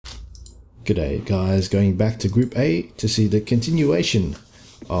G'day guys, going back to Group A to see the continuation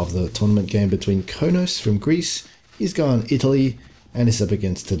of the tournament game between Konos from Greece. He's gone Italy and is up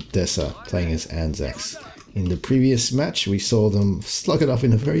against Todesser playing as Anzacs. In the previous match we saw them slug it off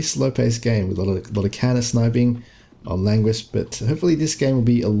in a very slow paced game with a lot of counter sniping on Languis, but hopefully this game will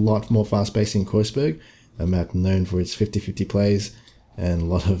be a lot more fast paced in Kreuzberg, a map known for its 50-50 plays and a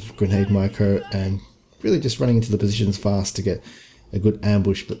lot of grenade micro and really just running into the positions fast to get a good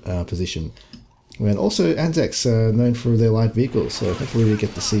ambush position. And also Anzacs are known for their light vehicles, so hopefully we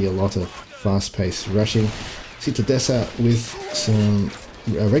get to see a lot of fast-paced rushing. See Todesser with some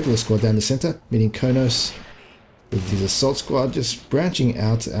regular squad down the centre, meeting Konos with his assault squad just branching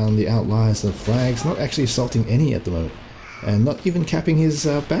out on the outliers of flags, not actually assaulting any at the moment, and not even capping his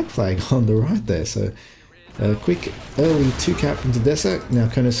back flag on the right there. So a quick early 2-cap from Todesser. Now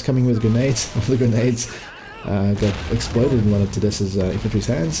Konos coming with grenades. All the grenades got exploded in one of Todesser's infantry's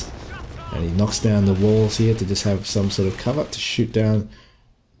hands, and he knocks down the walls here to just have some sort of cover to shoot down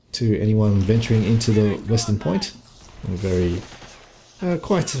to anyone venturing into the western point. A very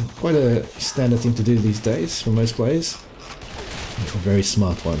quite a standard thing to do these days for most players. A very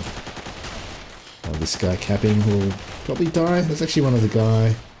smart one. This guy capping will probably die. There's actually one other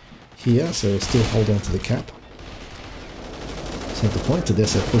guy here, so still hold on to the cap. Center point,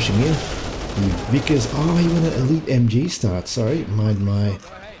 Todesser pushing in. The Vickers, oh, he went an elite MG start, sorry, mind my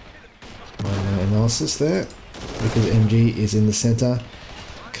analysis there. Vickers MG is in the center,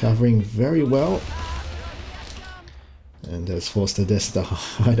 covering very well, and has forced Todesser to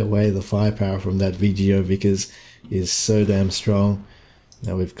hide away. The firepower from that VGO Vickers is so damn strong.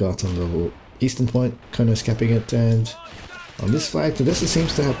 Now we've got on the eastern point, Konos capping it, and on this flag, Todesser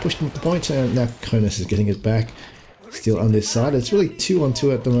seems to have pushed him at the point, and now Konos is getting it back. Still on this side, it's really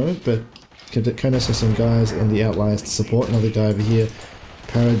 2-on-2 at the moment, but Konos has some guys in the outliers to support. Another guy over here,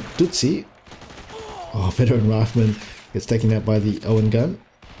 Paraduzzi. Oh, veteran rifleman gets taken out by the Owen gun.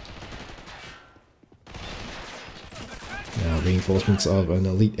 Now reinforcements of an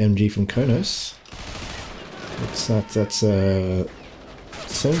elite MG from Konos. What's that? That's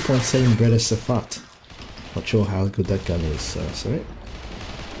 7.7 Breda Safat. Not sure how good that gun is. Sorry.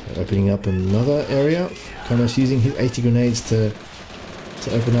 Opening up another area. Konos using his 80 grenades to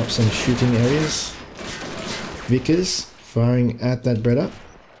open up some shooting areas. Vickers firing at that Breda.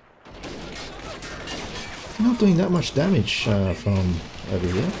 Not doing that much damage from over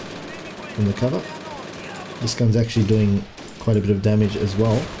here, from the cover. This gun's actually doing quite a bit of damage as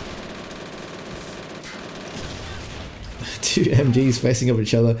well. Two MGs facing up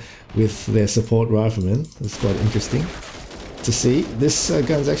each other with their support riflemen. That's quite interesting to see. This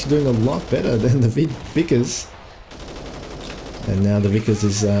gun's actually doing a lot better than the Vickers. And now the Vickers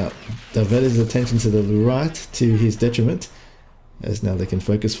is diverted his attention to the right to his detriment, as now they can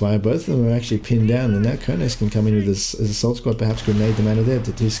focus fire. Both of them are actually pinned down, and now Konos can come in with his assault squad, perhaps grenade them out of there.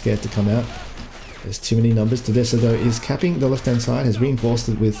 They're too scared to come out. There's too many numbers. Todesser though is capping the left hand side, has reinforced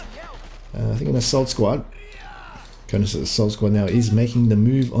it with I think an assault squad. Konos' assault squad now is making the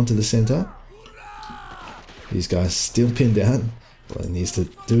move onto the center. These guys still pinned down. What he needs to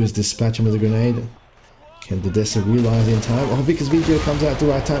do is dispatch them with a grenade. Can Todesser realize in time? Oh, Vickers VGO comes out at the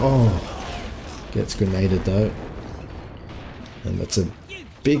right time. Oh, gets grenaded though. And that's a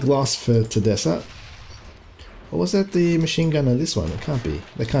big loss for Todesser. Or was that the machine gunner this one? It can't be.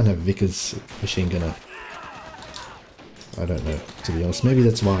 They can't have Vickers machine gunner. I don't know, to be honest. Maybe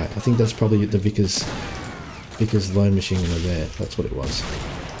that's why. I think that's probably the Vickers lone machine gunner there. That's what it was.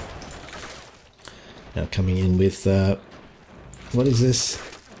 Now coming in with what is this?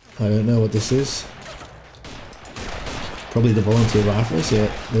 I don't know what this is. Probably the volunteer rifles.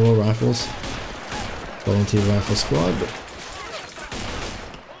 Yeah, they're all rifles. Volunteer rifle squad.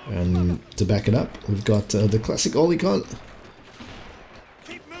 And to back it up, we've got the classic Olicon.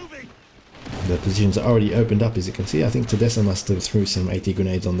 The positions are already opened up, as you can see. I think Todesser must have threw some 80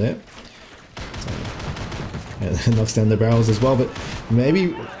 grenades on there. And knocks down the barrels as well, but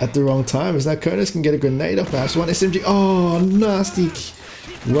maybe at the wrong time, as now Konos can get a grenade off. Perhaps one SMG. Oh, nasty!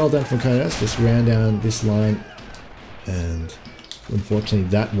 Well done from Konos. Just ran down this line, and unfortunately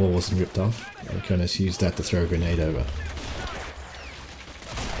that wall wasn't ripped off, and Konos used that to throw a grenade over.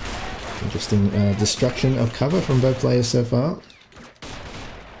 Interesting destruction of cover from both players so far.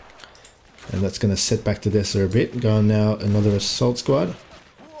 And that's going to set back Todesser a bit. Going now another assault squad.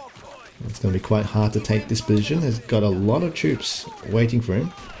 It's going to be quite hard to take this position. He's got a lot of troops waiting for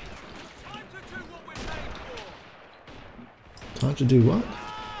him. Time to do what?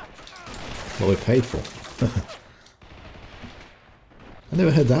 What we're paid for. I never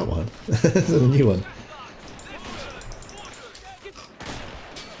heard that one. That's a new one.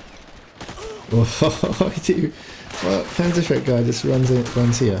 Oh, well, Panzerschreck guy just runs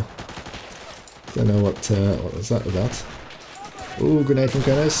here. Don't know what was that about. Ooh, grenade from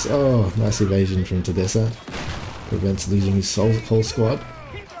Kronos. Oh, nice evasion from Todesser. Prevents losing his whole squad.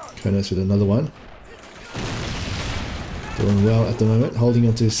 Kronos with another one. Doing well at the moment, holding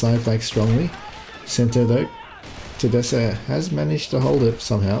onto his side flank strongly. Center though, Todesser has managed to hold it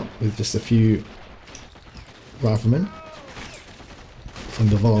somehow with just a few riflemen from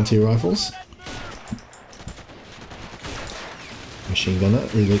the volunteer rifles. Machine gunner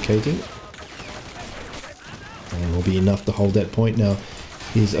relocating. And will be enough to hold that point now.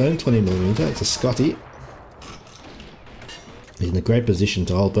 His own 20mm, it's a Scotty. He's in a great position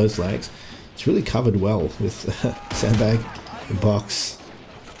to hold both flags. It's really covered well with sandbag, a box,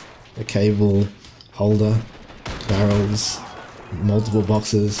 a cable, holder, barrels, multiple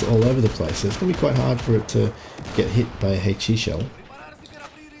boxes all over the place. So it's going to be quite hard for it to get hit by a HE shell.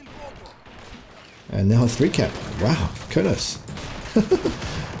 And now a 3-cap. Wow, Kronos.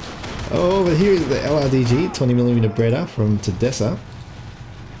 Oh, but here is the LRDG 20mm Breda from Todesser.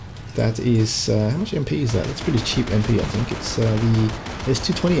 That is, how much MP is that? That's pretty cheap MP, I think. It's it's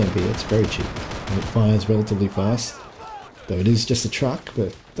 220 MP, that's very cheap. And it fires relatively fast. Though it is just a truck,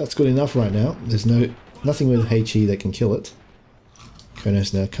 but that's good enough right now. There's nothing with HE that can kill it.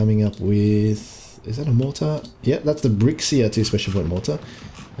 Kronos now coming up with, is that a mortar? Yeah, that's the Brixia 2 special point mortar.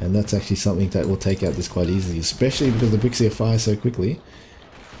 And that's actually something that will take out this quite easily, especially because the Brixia fires so quickly.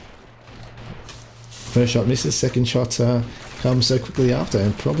 First shot misses, second shot comes so quickly after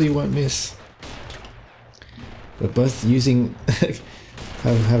and probably won't miss. But both using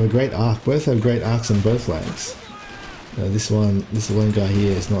have a great arc. Both have great arcs on both flanks. This one guy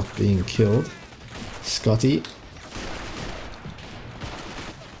here is not being killed. Scotty.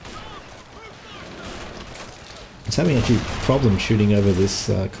 It's having actually problems shooting over this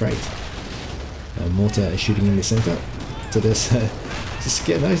crate. Mortar is shooting in the center. Todesser is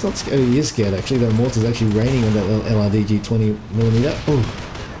scared. No, he's not scared. He is scared actually. The mortar's actually raining on that LRDG 20mm. Oh,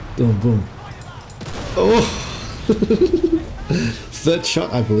 boom, boom. Oh, third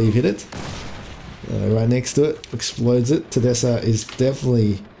shot I believe hit it. Right next to it, explodes it. Todesser is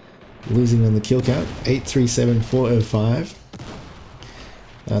definitely losing on the kill count. 837,405.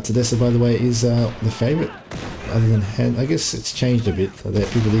 Todesser, by the way, is the favorite. Other than Hand, I guess it's changed a bit.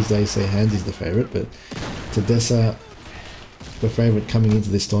 People these days say Hand is the favorite, but Todesser, the favorite coming into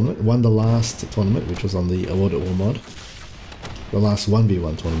this tournament. Won the last tournament, which was on the Award at War mod. The last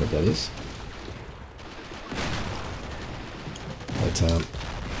 1v1 tournament, that is. But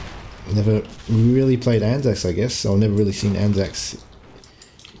never really played Anzacs, I guess. So I've never really seen Anzacs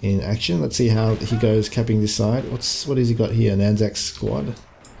in action. Let's see how he goes capping this side. What has he got here? An Anzac squad.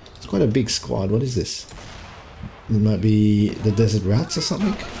 It's quite a big squad. What is this? It might be the Desert Rats or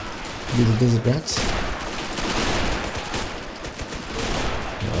something. Could be the Desert Rats.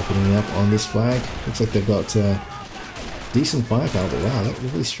 Opening up on this flag. Looks like they've got decent firepower, but wow, they're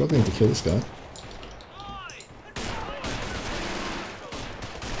really struggling to kill this guy.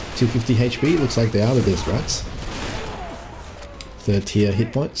 250 HP, looks like they are the Desert Rats. 3rd tier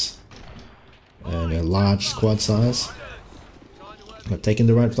hit points. And a large squad size. I've taken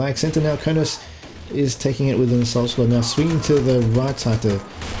the right flag. Center now, Kronos is taking it with an assault squad. Now swinging to the right side to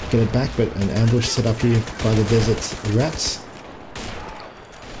get it back, but an ambush set up here by the Desert Rats.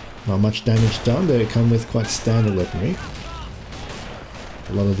 Not much damage done, they come with quite standard weaponry.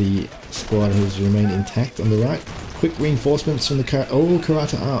 A lot of the squad has remained intact on the right. Quick reinforcements from the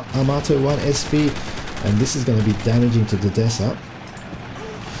Karata Armato 1 SP, and this is going to be damaging to Todesser.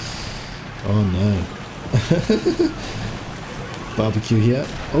 Oh no. Barbecue here.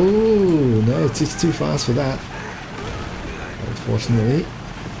 Oh no, it's too fast for that. Unfortunately.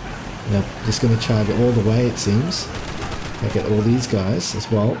 Now just going to charge it all the way, it seems. Take out all these guys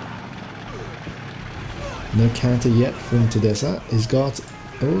as well. No counter yet from Todesser. He's got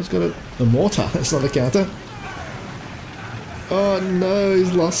a mortar. It's not a counter. Oh no,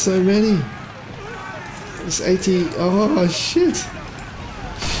 he's lost so many. It's 80. Oh shit.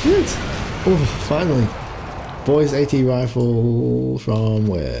 Shit. Oh, finally. Boys AT rifle from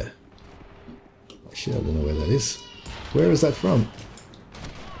where? Shit, I don't know where that is. Where is that from?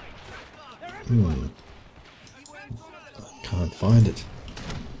 Can't find it.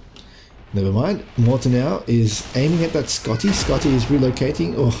 Never mind. Mortar now is aiming at that Scotty. Scotty is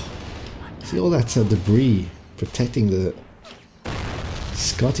relocating. Oh, see all that debris protecting the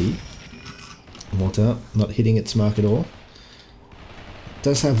Scotty. Mortar not hitting its mark at all.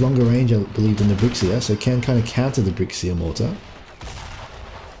 Does have longer range, I believe, than the Brixia, so can kind of counter the Brixia mortar.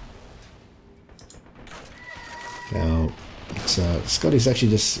 Now, Scotty's actually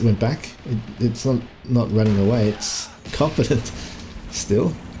just went back. It's not running away, it's confident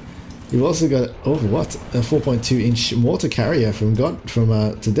still. You've also got, oh what, a 4.2 inch mortar carrier from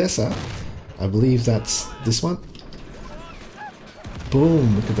Todesser. I believe that's this one.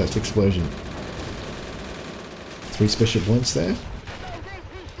 Boom, look at that explosion. 3 special points there.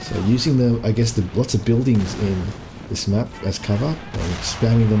 So using I guess lots of buildings in this map as cover and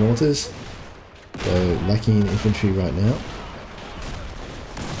spamming the mortars. So lacking in infantry right now.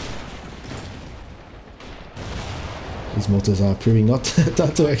 These mortars are proving not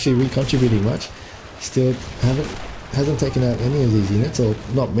to actually re-contributing much. Still hasn't taken out any of these units, or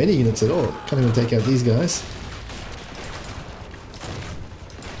not many units at all. Can't even take out these guys.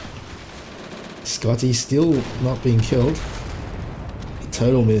 Scotty still not being killed.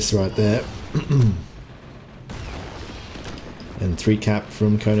 Total miss right there. And 3 cap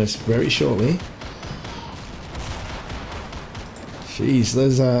from Konos very shortly. Jeez,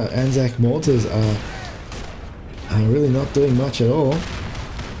 those Anzac mortars are really not doing much at all.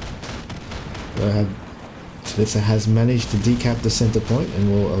 Todesser has managed to decap the center point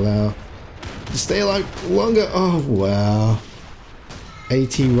and will allow to stay alive longer. Oh wow.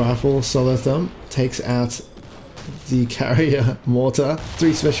 AT rifle, solo thumb, takes out the carrier mortar.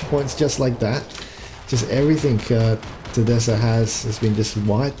 3 special points just like that. Just everything Todesser has been just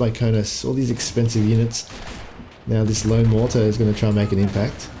wiped by Konos. All these expensive units. Now this lone mortar is going to try and make an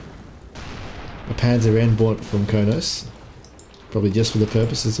impact. A Panzer N bought from Konos, probably just for the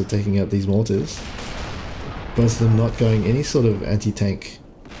purposes of taking out these mortars. Both of them not going any sort of anti-tank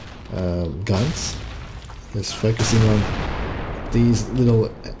guns. Just focusing on these little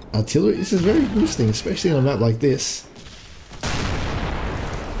artillery. This is very interesting, especially on a map like this.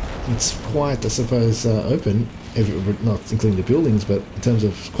 It's quite, I suppose, open, not including the buildings, but in terms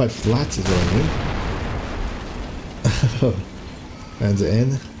of quite flat is what I mean. Panzer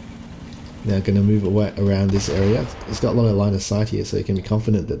N. Now going to move away around this area. It's got a lot of line of sight here, so you can be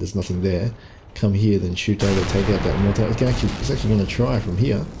confident that there's nothing there. Come here, then shoot over, take out that mortar. It's actually going to try from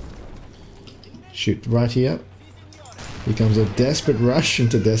here. Shoot right here. Here comes a desperate rush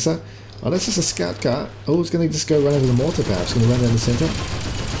into Todesser. Oh, that's just a scout car. Oh, it's going to just go run over the mortar perhaps. Going to run down the center.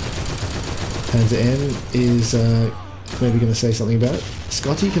 Panzer N is maybe going to say something about it.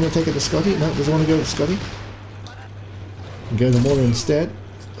 Scotty, can I take it to Scotty? No, doesn't want to go with Scotty. Go to the mortar instead.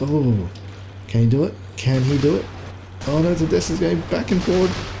 Oh, can he do it? Can he do it? Oh no, Todesser's going back and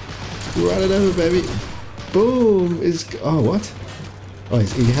forward. Run it over, baby. Boom! Oh, what? Oh,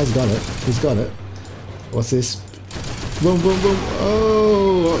 he has got it. He's got it. What's this? Boom, boom, boom.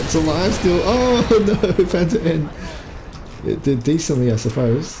 Oh, it's alive still. Oh no, Panzer N. It did decently, I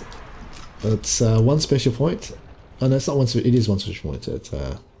suppose. It's 1 special point. Oh no, it's not 1. It is 1 special point.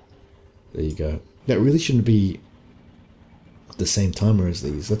 There you go. That really shouldn't be the same timer as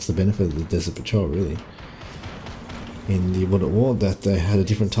these. That's the benefit of the Desert Patrol, really. In the World at War, that they had a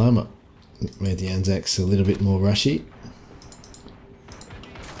different timer. It made the Anzacs a little bit more rushy.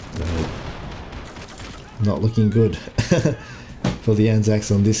 Not looking good for the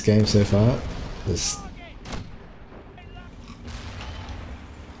Anzacs on this game so far.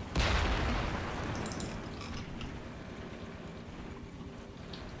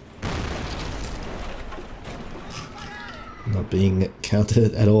 Not being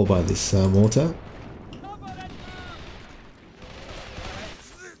countered at all by this mortar.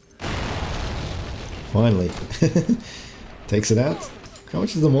 Finally. Takes it out. How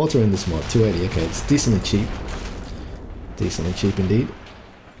much is the mortar in this mod? 280. Okay, it's decently cheap. Decently cheap indeed.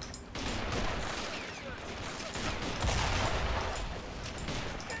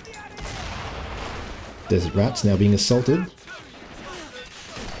 Desert Rats now being assaulted.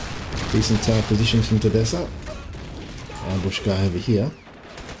 Decent positions from Todesser. Ambush guy over here.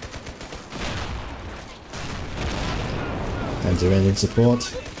 Panzer N in support.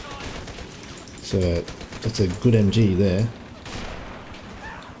 So that's a good MG there.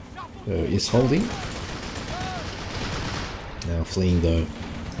 Is holding. Now fleeing though,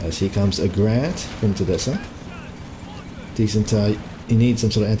 as here comes a Grant from Todesser. Decent, he needs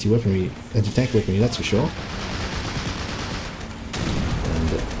some sort of anti-weaponry, anti-tank weaponry, that's for sure. And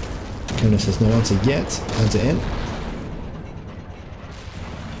Konos has no answer yet. Panzer N.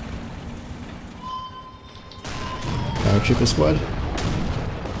 Paratrooper squad.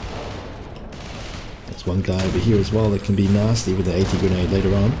 There's one guy over here as well that can be nasty with the AT grenade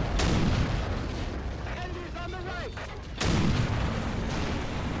later on.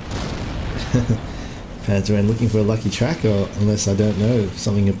 Panzer N looking for a lucky track, or unless I don't know,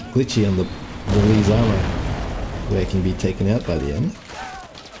 something glitchy on the Wally's armor where it can be taken out by the end.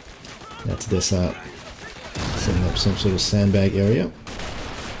 Now Todesser setting Perhaps some sort of sandbag area.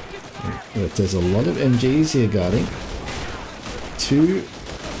 But there's a lot of MGs here guarding. 2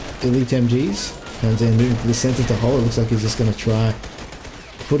 elite MGs. Panzer moving to the center to hold. It looks like he's just going to try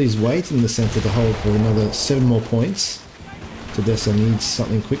put his weight in the center to hold for another 7 more points. Todesser needs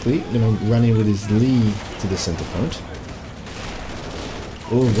something quickly. Going to run in with his lead to the center point.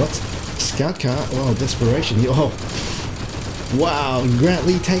 Oh, what? Scout car. Oh, desperation. Oh, wow. Grant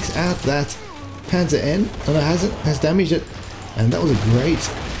Lee takes out that Panzer N. Oh, no, hasn't. Has damaged it. And that was a great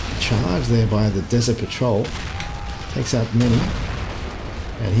charge there by the Desert Patrol. Takes out many.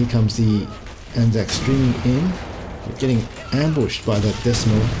 And here comes the Anzac streaming in. We're getting ambushed by that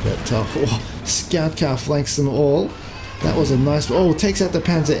Decimal. But oh, Scout car flanks them all. That was a nice... Oh, takes out the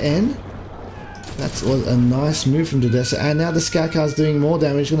Panzer N. That was a nice move from Todesser. And now the Scout car's doing more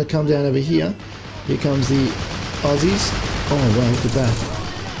damage. Going to come down over here. Here comes the Aussies. Oh, wow, look at that.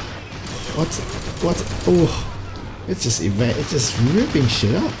 What? Oh, it's just ripping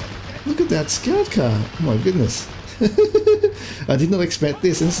shit up. Look at that Scout car. Oh my goodness. I did not expect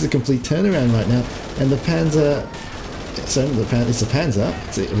this, and this is a complete turnaround right now. And the Panzer... So, it's a Panzer.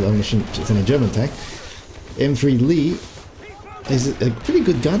 It's in a German tank. M3 Lee is a pretty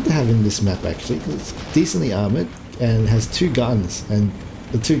good gun to have in this map actually, because it's decently armoured and has 2 guns, and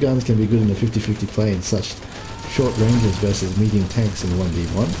the 2 guns can be good in a 50-50 play in such short ranges versus medium tanks in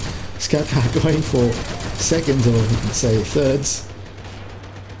 1v1. Scout car going for seconds, or you could say thirds.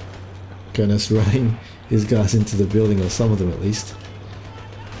 Kronos running his guys into the building, or some of them at least.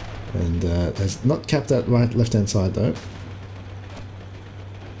 And has not capped that left hand side though.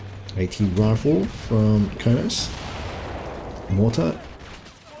 AT rifle from Kronos. Mortar.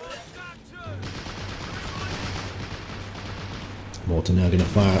 Mortar now going to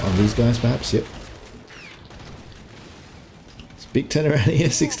fire on these guys perhaps, yep. It's a big turnaround here,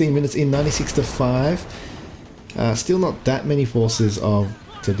 16 minutes in, 96 to 5. Still not that many forces of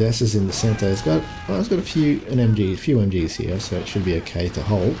Todesser's in the center. It's got a few MGs here, so it should be okay to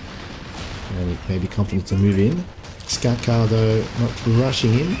hold. And he may be confident to move in. Scout car though, not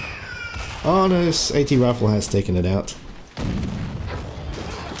rushing in. Oh no, this AT rifle has taken it out.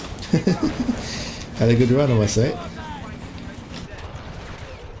 Had a good run, I must say.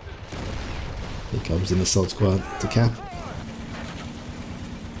 Here comes an assault squad to cap.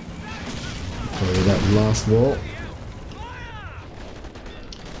 Over that last wall.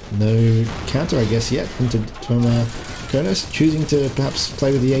 No counter, I guess, yet from Kronos, choosing to perhaps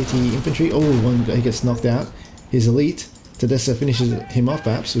play with the AT infantry. Oh, one guy gets knocked out. His elite. Todesser finishes him off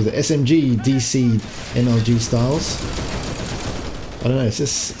perhaps with the SMG DC NLG styles. I don't know, it's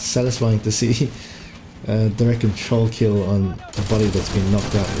just satisfying to see a direct control kill on a body that's been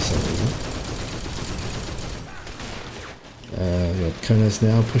knocked out for some reason. Got Kronos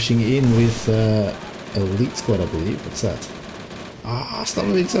now pushing in with elite squad, I believe. What's that? Ah, stop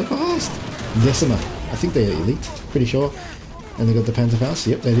moving so fast! Decima. I think they're elite, pretty sure. And they got the Panzerfaust,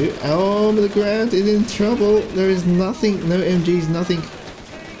 yep they do. Oh, the ground is in trouble. There is nothing, no MGs, nothing.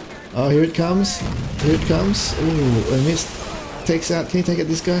 Oh, here it comes. Here it comes. Ooh, I missed. Takes out, can he take out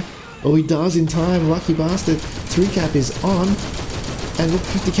this guy? Oh, he does in time, lucky bastard. 3 cap is on. And look,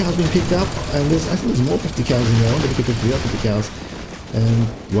 50 cows been picked up. And I think there's more 50 cows in there. I'm going to pick up the other 50 cows. And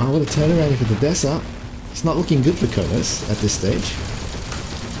wow, what a turnaround for the Todesser. It's not looking good for Kronos at this stage.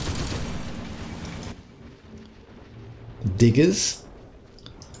 Diggers.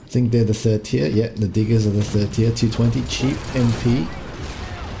 I think they're the 3rd tier. Yeah, the Diggers are the 3rd tier. 220 cheap MP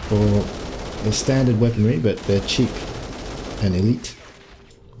for the standard weaponry, but they're cheap and elite.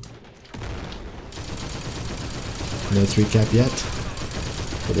 No 3 cap yet.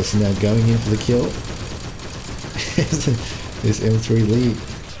 But this is now going in for the kill. This M3 Lee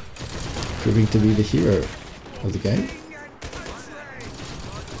proving to be the hero of the game.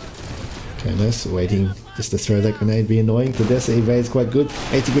 Kronos waiting just to throw that grenade, be annoying. Todesser evades quite good.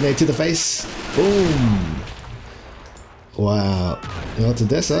 80 grenade to the face. Boom! Wow. Well,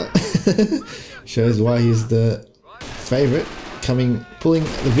 Todesser shows why he's the favourite, pulling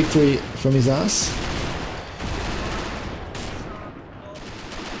the victory from his ass.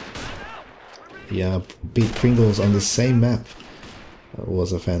 Yeah, beat Pringles on the same map. It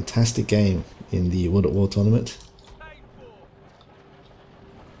was a fantastic game in the World at War tournament.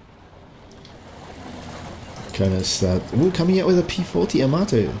 Kronos coming out with a P40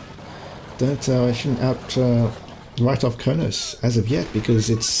 Amato. I shouldn't write off Kronos as of yet, because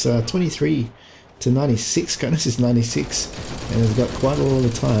it's 23 to 96. Kronos is 96 and has got quite a lot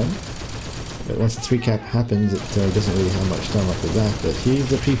of time. But once the 3 cap happens, it doesn't really have much time after that. But here's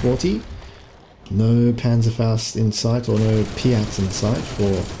the P40. No Panzerfaust in sight, or no Piats in sight for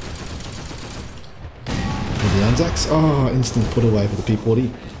the the Anzacs. Oh, instant put away for the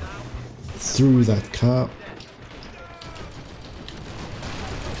P40. Through that car.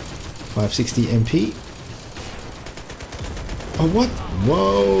 560 MP. Oh, what?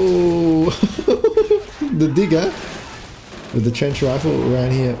 Whoa! The digger with the trench rifle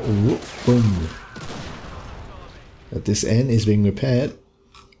around here. Whoop, boom. At this end is being repaired.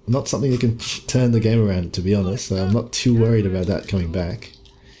 Not something that can turn the game around, to be honest, so I'm not too worried about that coming back.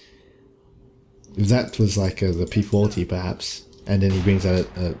 If that was like the P40 perhaps, and then he brings out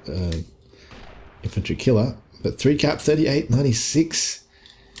a infantry killer. But 3 cap, 38.96.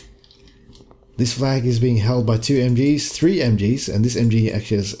 This flag is being held by 2 MGs, 3 MGs, and this MG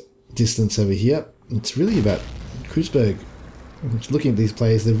actually has distance over here. It's really about Kreuzberg. Looking at these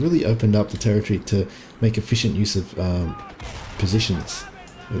players, they've really opened up the territory to make efficient use of positions,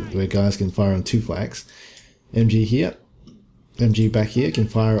 where guys can fire on 2 flags. MG here, MG back here can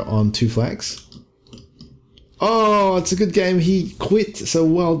fire on 2 flags. Oh, it's a good game. He quit, so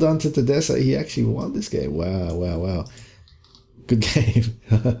well done to Todesser. He actually won this game. Wow, wow, wow. Good game.